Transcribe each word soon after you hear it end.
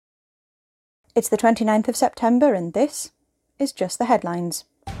It's the 29th of September and this is just the headlines.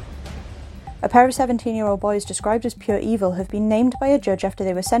 A pair of 17-year-old boys described as pure evil have been named by a judge after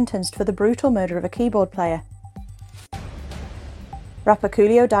they were sentenced for the brutal murder of a keyboard player. Rapper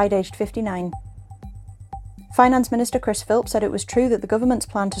Coolio died aged 59. Finance Minister Chris Philp said it was true that the government's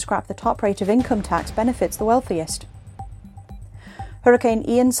plan to scrap the top rate of income tax benefits the wealthiest. Hurricane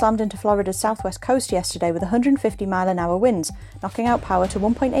Ian slammed into Florida's southwest coast yesterday with 150-mile-an-hour winds, knocking out power to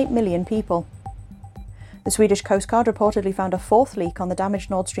 1.8 million people. The Swedish Coast Guard reportedly found a fourth leak on the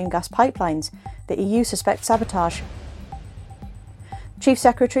damaged Nord Stream gas pipelines. The EU suspects sabotage. Chief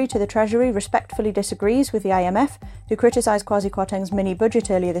Secretary to the Treasury respectfully disagrees with the IMF, who criticised Kwasi Kwarteng's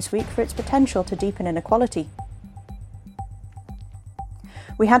mini-budget earlier this week for its potential to deepen inequality.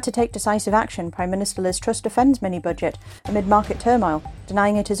 We had to take decisive action, Prime Minister Liz Truss defends mini-budget amid market turmoil,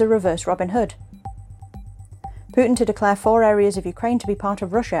 denying it is a reverse Robin Hood. Putin to declare 4 areas of Ukraine to be part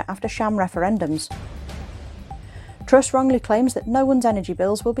of Russia after sham referendums. Truss wrongly claims that no one's energy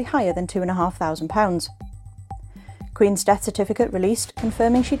bills will be higher than £2,500. Queen's death certificate released,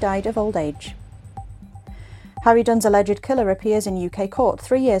 confirming she died of old age. Harry Dunn's alleged killer appears in UK court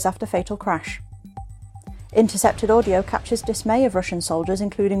 3 years after fatal crash. Intercepted audio captures dismay of Russian soldiers,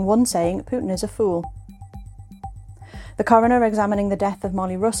 including one saying Putin is a fool. The coroner examining the death of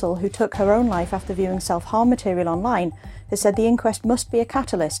Molly Russell, who took her own life after viewing self-harm material online, has said the inquest must be a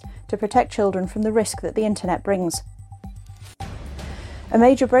catalyst to protect children from the risk that the internet brings. A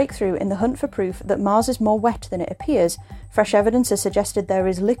major breakthrough in the hunt for proof that Mars is more wet than it appears, fresh evidence has suggested there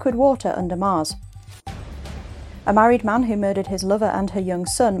is liquid water under Mars. A married man who murdered his lover and her young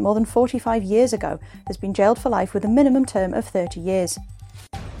son more than 45 years ago has been jailed for life with a minimum term of 30 years.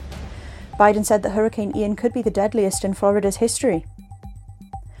 Biden said that Hurricane Ian could be the deadliest in Florida's history.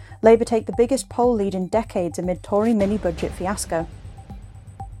 Labour take the biggest poll lead in decades amid Tory mini-budget fiasco.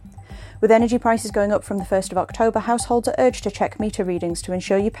 With energy prices going up from the 1st of October, households are urged to check meter readings to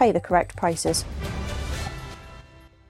ensure you pay the correct prices.